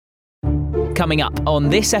Coming up on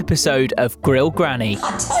this episode of Grill Granny.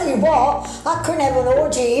 I tell you what, I couldn't have an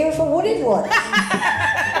orgy here if I wanted one.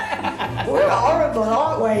 We're horrible,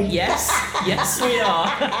 aren't we? Yes we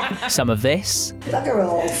are. Some of this. Bugger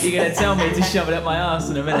off. You're going to tell me to shove it up my arse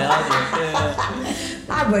in a minute, aren't you? Yeah.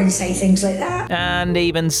 I wouldn't say things like that. And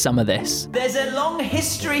even some of this. There's a long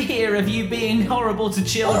history here of you being horrible to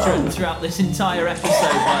children throughout this entire episode,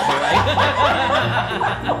 by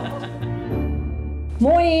the way.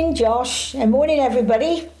 Morning, Josh, and morning,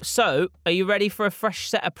 everybody. So, are you ready for a fresh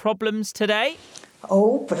set of problems today?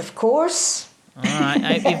 Oh, but of course. All right,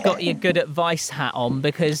 I hope you've got your good advice hat on,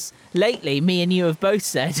 because lately me and you have both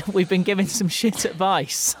said we've been given some shit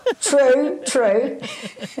advice. True.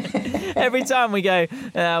 Every time we go,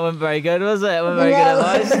 that wasn't very good, was it? Wasn't very good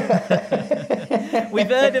advice. We've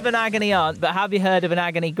heard of an agony aunt, but have you heard of an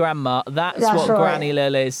agony grandma? That's what right. Granny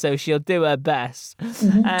Lil is, so she'll do her best.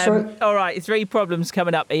 True. All right, 3 problems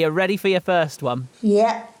coming up. Are you ready for your first one?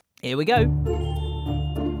 Yeah. Here we go.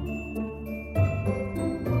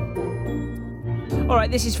 All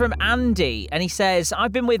right, this is from Andy, and he says,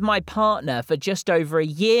 I've been with my partner for just over a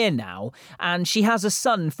year now, and she has a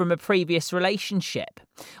son from a previous relationship.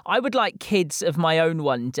 I would like kids of my own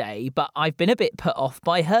one day, but I've been a bit put off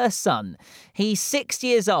by her son. He's 6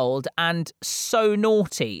 years old and so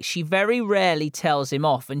naughty. She very rarely tells him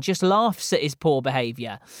off and just laughs at his poor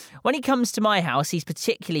behaviour. When he comes to my house, he's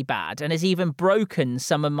particularly bad and has even broken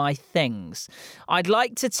some of my things. I'd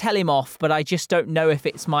like to tell him off, but I just don't know if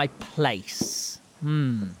it's my place.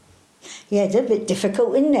 Yeah, it's a bit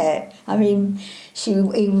difficult, isn't it? I mean,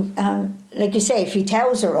 like you say, if he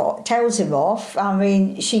tells him off, I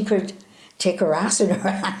mean, she could take her ass in her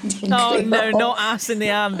hand and not ass in the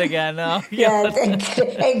hand again. Oh, yeah,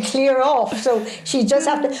 and clear off. So she does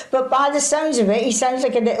have to. But by the sounds of it, he sounds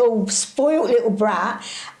like a little spoiled little brat,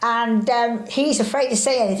 and he's afraid to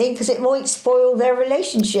say anything because it might spoil their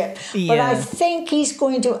relationship. Yeah. But I think he's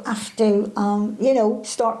going to have to,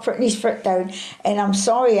 start putting his foot down. And I'm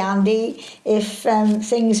sorry, Andy, if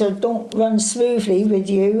things don't run smoothly with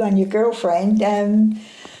you and your girlfriend.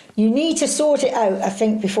 You need to sort it out, I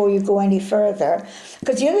think, before you go any further.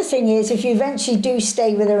 Because the other thing is, if you eventually do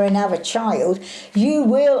stay with her and have a child, you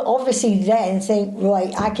will obviously then think,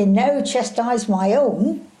 right, I can now chastise my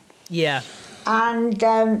own. Yeah. And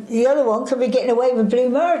the other one could be getting away with blue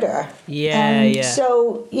murder. Yeah.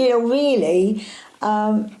 So, really,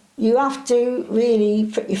 you have to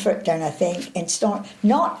really put your foot down, I think, and start,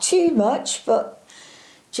 not too much, but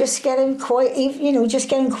just get him quietly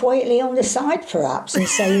on the side, perhaps, and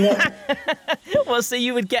say that. Well, so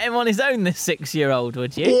you would get him on his own, this 6-year-old,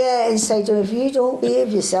 would you? Yeah, and say to him, if you don't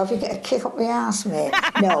behave yourself, you get a kick up the ass, mate.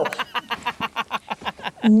 No.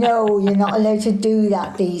 No, you're not allowed to do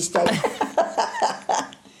that these days.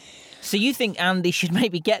 So you think Andy should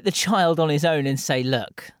maybe get the child on his own and say,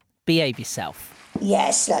 look, behave yourself?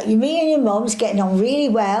 Yes, like me and your mum's getting on really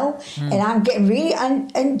well, and I'm getting really,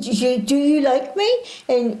 and do you like me?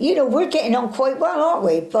 And, we're getting on quite well, aren't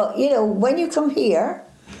we? But, when you come here,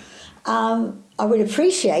 I would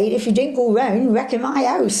appreciate if you didn't go round wrecking my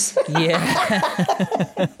house. Yeah.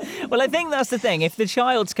 Well, I think that's the thing. If the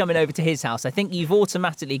child's coming over to his house, I think you've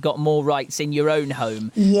automatically got more rights in your own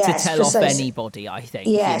home to tell off anybody, I think.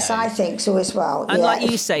 Yes, I think so as well. And like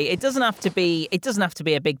you say, it doesn't have to be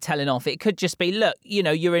a big telling off. It could just be, look,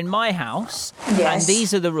 you're in my house, and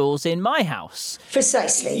these are the rules in my house.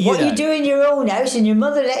 Precisely. You do in your own house and your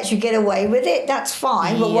mother lets you get away with it, that's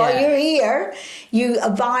fine. But while you're here, you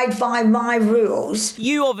abide by my rules.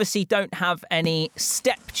 You obviously don't have any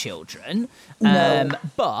stepchildren,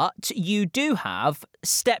 but you do have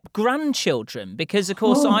step-grandchildren, because, of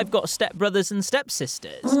course, I've got step-brothers and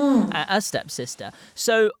step-sisters, a step-sister.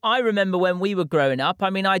 So I remember when we were growing up, I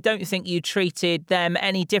mean, I don't think you treated them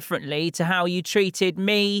any differently to how you treated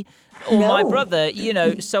me or my brother,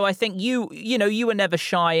 so I think you were never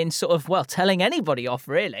shy in sort of, telling anybody off,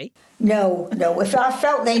 really. No. If I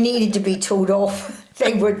felt they needed to be told off,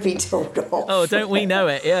 they would be told off. Oh, don't we know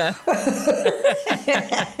it, yeah.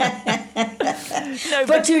 No,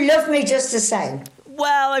 but you love me just the same.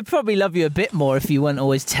 Well, I'd probably love you a bit more if you weren't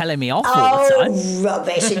always telling me off all the time. Oh,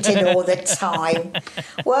 rubbish, it did all the time.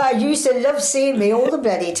 Well, you used to love seeing me all the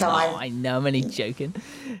bloody time. Oh, I know, I'm only joking.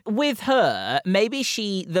 With her, maybe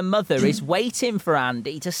the mother is waiting for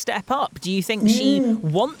Andy to step up. Do you think she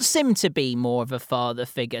wants him to be more of a father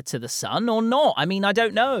figure to the son or not? I mean, I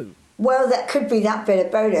don't know. Well, that could be that bit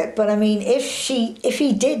about it. But, I mean, if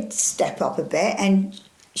he did step up a bit and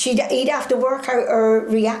he'd have to work out her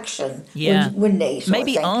reaction, wouldn't he?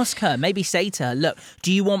 Maybe ask her, maybe say to her, look,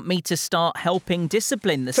 do you want me to start helping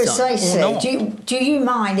discipline the son or not? Do you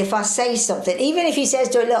mind if I say something? Even if he says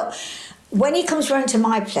to her, look, when he comes round to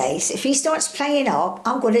my place, if he starts playing up,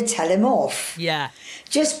 I'm going to tell him off. Yeah.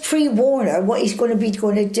 Just pre-warn her what he's going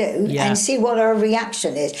to do and see what her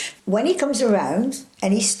reaction is. When he comes around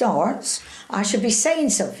and he starts, I should be saying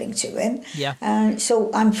something to him. Yeah.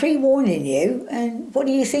 So I'm pre-warning you, and what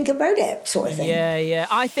do you think about it, sort of thing. Yeah.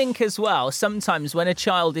 I think as well, sometimes when a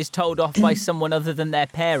child is told off by someone other than their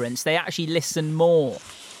parents, they actually listen more.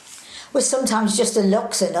 Well, sometimes just the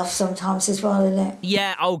look's enough sometimes as well, isn't it?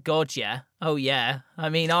 Yeah, oh God, yeah. Oh, yeah. I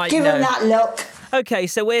mean, I Give know. him that look. Okay,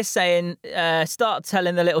 so we're saying start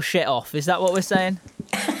telling the little shit off. Is that what we're saying?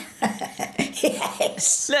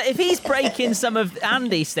 Yes. Look, if he's breaking some of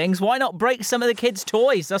Andy's things, why not break some of the kids'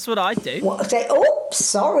 toys? That's what I do. What, say, oh,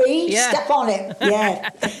 sorry, step on it. Yeah.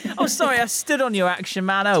 Oh, sorry, I stood on your action,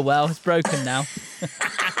 man. Oh, well, it's broken now.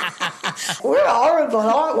 We're horrible,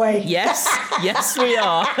 aren't we? Yes, we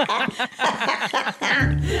are.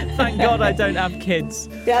 Thank God I don't have kids.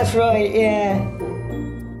 That's right, yeah.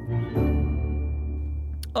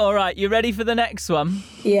 All right, you ready for the next one?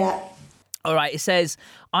 Yeah. All right, it says,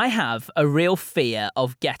 I have a real fear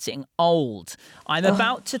of getting old. I'm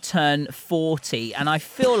about to turn 40 and I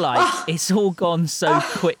feel like it's all gone so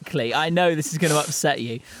quickly. I know this is going to upset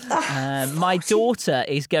you. My daughter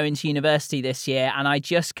is going to university this year and I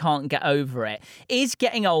just can't get over it. Is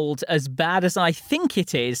getting old as bad as I think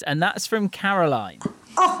it is? And that's from Caroline.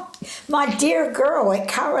 Oh, my dear girl, at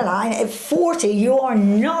Caroline, at 40, you are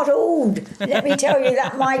not old. Let me tell you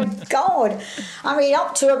that, my God. I mean,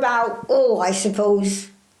 up to about, I suppose,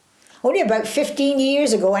 only about 15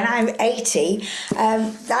 years ago, and I'm 80,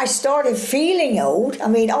 I started feeling old. I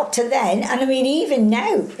mean, up to then, and I mean, even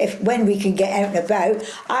now, when we can get out and about,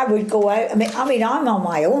 I would go out. I mean, I'm on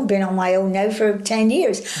my own, been on my own now for 10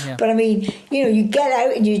 years. Yeah. But I mean, you get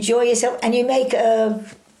out and you enjoy yourself, and you make a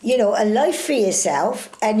life for yourself,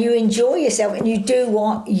 and you enjoy yourself, and you do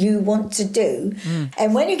what you want to do.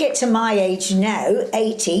 And when you get to my age now,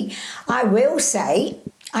 80, I will say,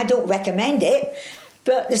 I don't recommend it,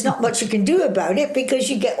 but there's not much you can do about it because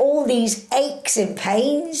you get all these aches and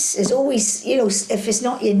pains. There's always, if it's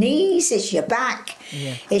not your knees, it's your back,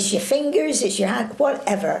 it's your fingers, it's your hand,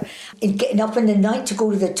 whatever. And getting up in the night to go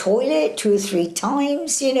to the toilet 2 or 3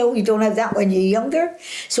 times, you don't have that when you're younger.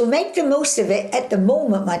 So make the most of it. At the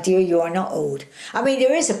moment, my dear, you are not old. I mean,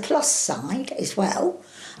 there is a plus side as well.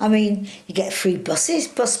 I mean, you get free bus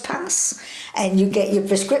pass, and you get your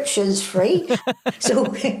prescriptions free. So,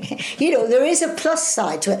 there is a plus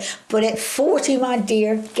side to it. But at 40, my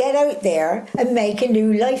dear, get out there and make a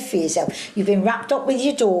new life for yourself. You've been wrapped up with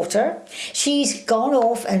your daughter. She's gone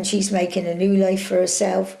off and she's making a new life for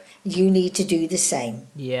herself. You need to do the same.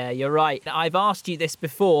 Yeah, you're right. I've asked you this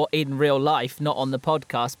before in real life, not on the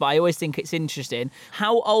podcast, but I always think it's interesting.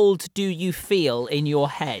 How old do you feel in your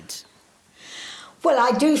head? Well,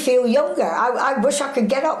 I do feel younger. I wish I could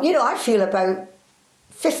get up. I feel about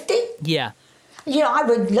 50. Yeah. I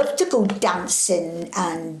would love to go dancing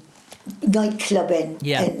and night clubbing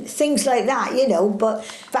and things like that, But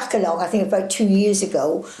back along, I think about 2 years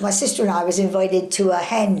ago, my sister and I was invited to a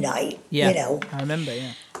hen night, I remember,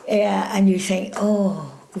 Yeah, and you think,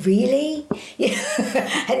 oh, really?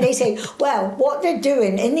 And they say, well, what they're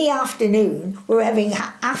doing in the afternoon, we're having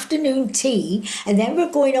afternoon tea, and then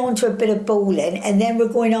we're going on to a bit of bowling, and then we're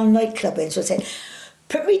going on night clubbing. So I said,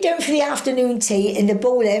 put me down for the afternoon tea and the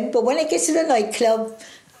bowling, but when it gets to the nightclub,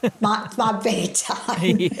 my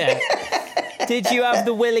bedtime. Yeah. Did you have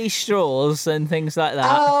the willy straws and things like that?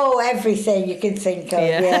 Oh, everything you can think of,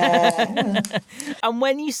 yeah. And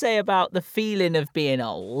when you say about the feeling of being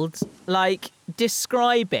old,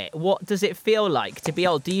 describe it. What does it feel like to be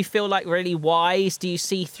old? Do you feel really wise? Do you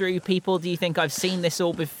see through people? Do you think I've seen this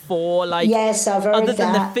all before? Yes, I've heard other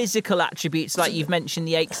than that. the physical attributes, you've mentioned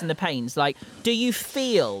the aches and the pains, do you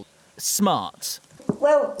feel smart?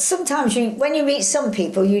 Well, sometimes when you meet some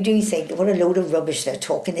people, you do think, what a load of rubbish they're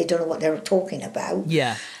talking. They don't know what they're talking about.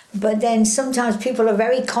 Yeah. But then sometimes people are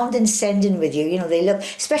very condescending with you. They look,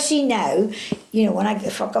 especially now,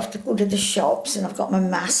 if I have to go to the shops and I've got my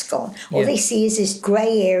mask on, all they see is this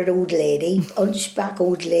grey-haired old lady, hunchback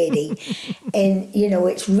old lady. And,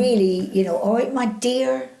 it's really, all right, my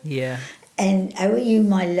dear. Yeah. And how are you,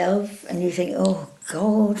 my love? And you think, oh,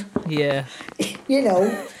 God. Yeah.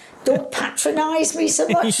 Don't patronise me so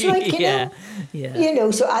much, Yeah.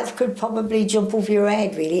 So I could probably jump over your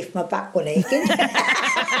head, really, if my back were aching.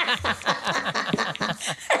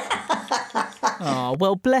 Oh,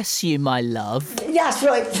 well, bless you, my love. That's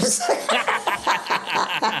right.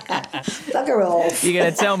 Bugger off. You're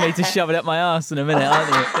going to tell me to shove it up my arse in a minute, aren't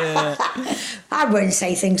you? Yeah. I wouldn't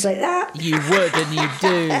say things like that. You would, and you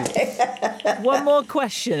do. One more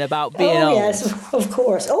question about being old. Yes, of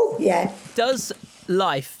course. Oh, yeah. Does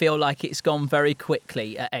life feel like it's gone very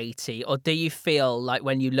quickly at 80, or do you feel like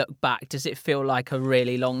when you look back, does it feel like a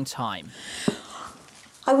really long time?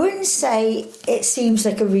 I wouldn't say it seems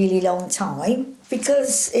like a really long time,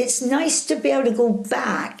 because it's nice to be able to go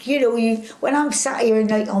back. You know, when I'm sat here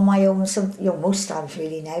like on my own, most times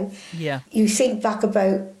really now, you think back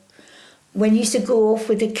about when you used to go off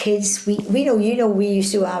with the kids. We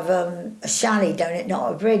used to have a chalet down at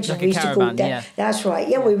Notter Bridge, like and we used caravan, to go down. Yeah. That's right.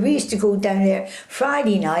 Yeah, we used to go down there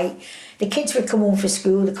Friday night. The kids would come home from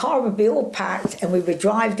school, the car would be all packed, and we would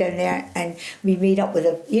drive down there, and we'd meet up with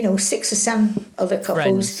 6 or 7 other couples.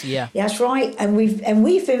 Friends, yeah. That's right. And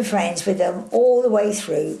we've been friends with them all the way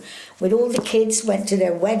through. With all the kids, went to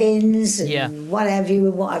their weddings and what have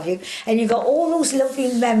you. And you got all those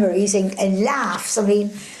lovely memories and laughs. I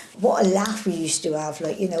mean, what a laugh we used to have,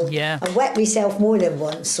 Yeah. I wet myself more than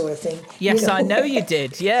once, sort of thing. Yes, I know you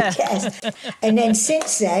did, yeah. Yes. And then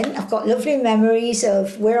since then, I've got lovely memories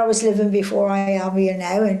of where I was living before I am here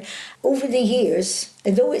now. And over the years,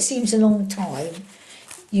 although it seems a long time,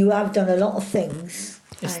 you have done a lot of things.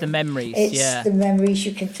 It's the memories, It's the memories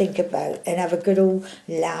you can think about and have a good old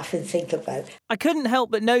laugh and think about. I couldn't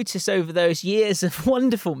help but notice over those years of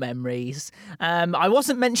wonderful memories, I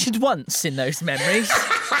wasn't mentioned once in those memories.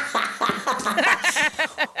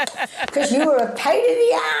 Because you were a pain in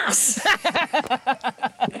the ass.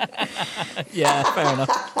 Yeah, fair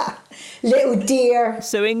enough. Little dear.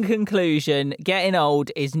 So in conclusion, getting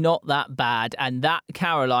old is not that bad, and that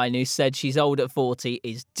Caroline who said she's old at 40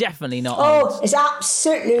 is definitely not old. Oh, it's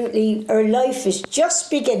absolutely, her life is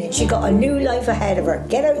just beginning. She got a new life ahead of her.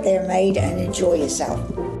 Get out there, maid, and enjoy yourself.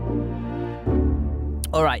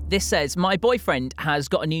 All right, this says, my boyfriend has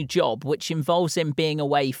got a new job which involves him being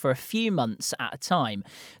away for a few months at a time.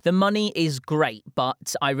 The money is great,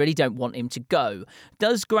 but I really don't want him to go.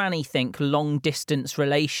 Does Granny think long-distance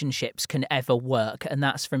relationships can ever work? And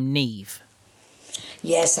that's from Neve.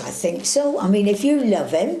 Yes, I think so. I mean, if you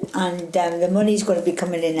love him and the money's going to be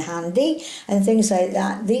coming in handy and things like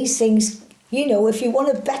that, these things... if you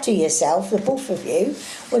want to better yourself, the both of you,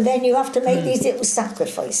 well, then you have to make these little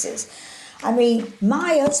sacrifices. I mean,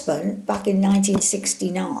 my husband, back in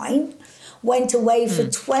 1969, went away for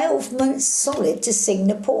 12 months solid to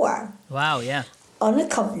Singapore. Wow, yeah.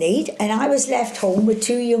 Unaccompanied, and I was left home with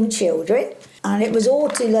 2 young children. And it was all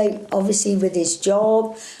to, obviously with his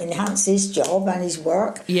job, enhance his job and his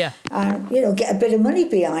work. Yeah. And, get a bit of money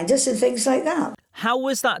behind us and things like that. How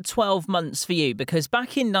was that 12 months for you? Because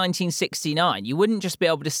back in 1969, you wouldn't just be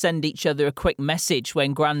able to send each other a quick message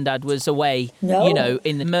when Grandad was away,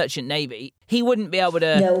 in the Merchant Navy. He wouldn't be able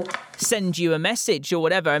to send you a message or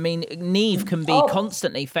whatever. I mean, Neve can be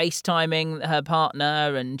constantly FaceTiming her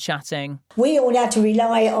partner and chatting. We all had to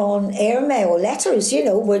rely on airmail letters,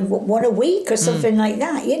 one a week or something like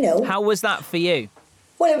that, How was that for you?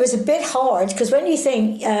 Well, it was a bit hard because when you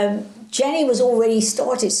think... Jenny was already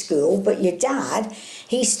started school, but your dad,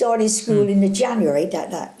 he started school in the January.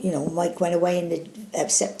 That Mike went away in the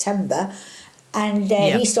September, and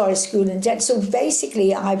he started school in January. So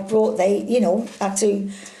basically, I brought had to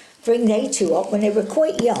bring they 2 up when they were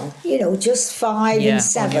quite young. Just 5 and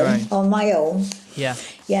 7 on my own. Yeah.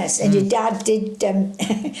 Yes, and your dad did,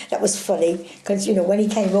 that was funny, because, when he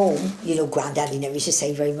came home, Grandad, he never used to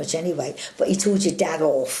say very much anyway, but he told your dad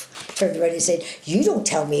off, turned around and said, you don't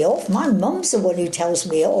tell me off, my mum's the one who tells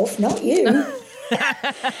me off, not you.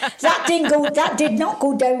 That did not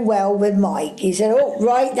go down well with Mike. He said, oh,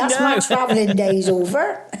 right, that's my travelling days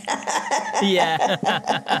over. Yeah.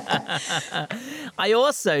 I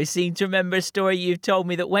also seem to remember a story you've told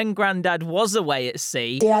me that when Grandad was away at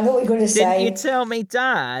sea... Yeah, I know what you're going to say. Didn't you tell me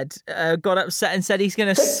Dad got upset and said he's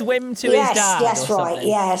going to swim to his dad? Yes, right,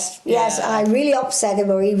 yes. I really upset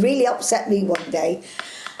him, or he really upset me one day.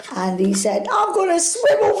 And he said, I'm going to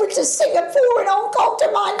swim over to Singapore and Hong Kong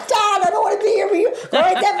to my dad. I don't want to be here with you. All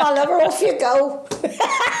right then, my lover, off you go.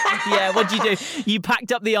 Yeah, what'd you do? You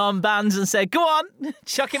packed up the armbands and said, go on,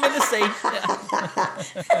 chuck him in the sea.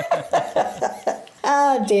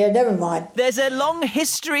 Oh dear, never mind. There's a long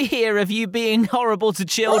history here of you being horrible to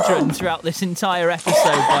children throughout this entire episode,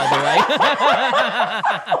 by the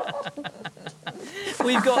way.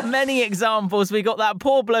 We've got many examples. We got that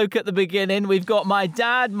poor bloke at the beginning. We've got my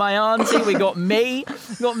dad, my auntie. We got me.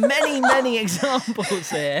 We've got many examples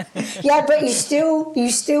here. Yeah, but you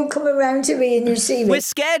still come around to me and you see me. We're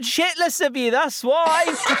scared shitless of you. That's why.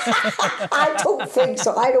 I don't think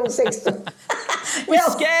so. We're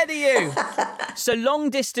scared of you. So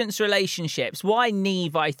long-distance relationships, why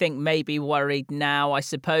Niamh, I think, may be worried now, I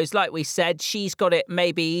suppose. Like we said, she's got it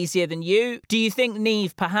maybe easier than you. Do you think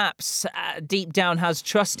Niamh perhaps deep down has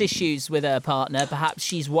trust issues with her partner? Perhaps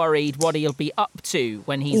she's worried what he'll be up to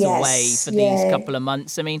when he's away for these couple of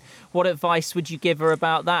months. I mean, what advice would you give her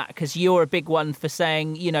about that? Because you're a big one for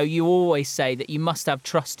saying, you know, you always say that you must have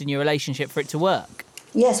trust in your relationship for it to work.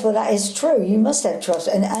 Yes, well, that is true. You must have trust.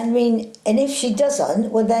 And I mean, and if she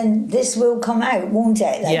doesn't, well, then this will come out, won't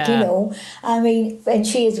it? Like, you know, I mean, and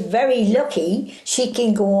she is very lucky. She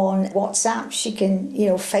can go on WhatsApp. She can, you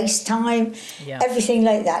know, FaceTime, everything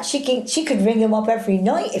like that. She could ring him up every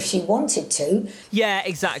night if she wanted to. Yeah,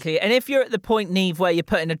 exactly. And if you're at the point, Niamh, where you're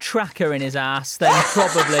putting a tracker in his ass, then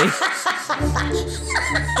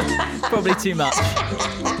probably too much.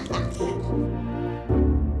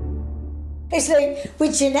 It's like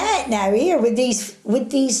with Jeanette now here with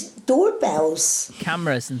these doorbells.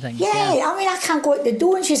 Cameras and things. Yeah, I mean, I can't go out the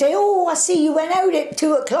door and she say, "Oh, I see you went out at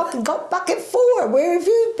 2:00 and got back at 4. Where have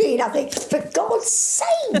you been?" I think, for God's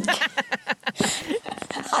sake.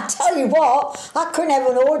 I tell you what, I couldn't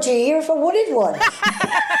have an orgy here if I wanted one.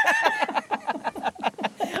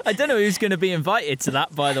 I don't know who's going to be invited to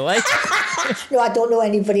that, by the way. No, I don't know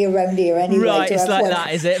anybody around here anyway. Right, it's like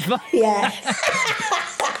that, is it? Yeah.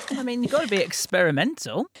 I mean, you've got to be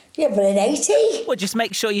experimental. Yeah, but at 80? Well, just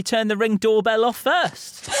make sure you turn the Ring doorbell off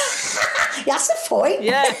first. That's the point.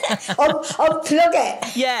 Yeah. Unplug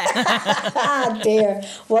it. Yeah. Ah, dear.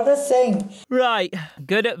 What a thing. Right.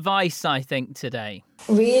 Good advice, I think, today.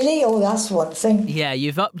 Really? Oh, that's one thing. Yeah,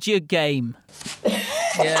 you've upped your game.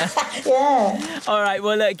 Yeah. Yeah. All right,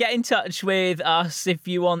 well, get in touch with us if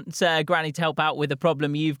you want Granny to help out with a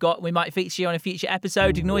problem you've got. We might feature you on a future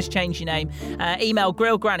episode. You can always change your name. Email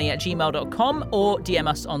grillgranny@gmail.com or DM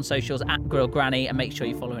us on socials @grillgranny, and make sure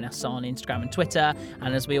you're following us on Instagram and Twitter.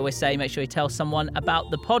 And as we always say, make sure you tell someone about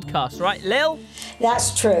the podcast. Right, Lil?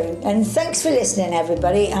 That's true. And thanks for listening,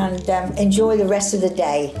 everybody, and enjoy the rest of the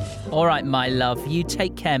day. All right, my love. You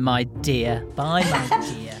take care, my dear. Bye, my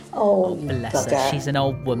dear. Oh, bless bugger. her. She's an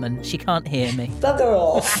old woman. She can't hear me. Bugger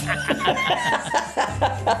off.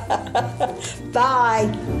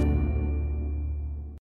 Bye.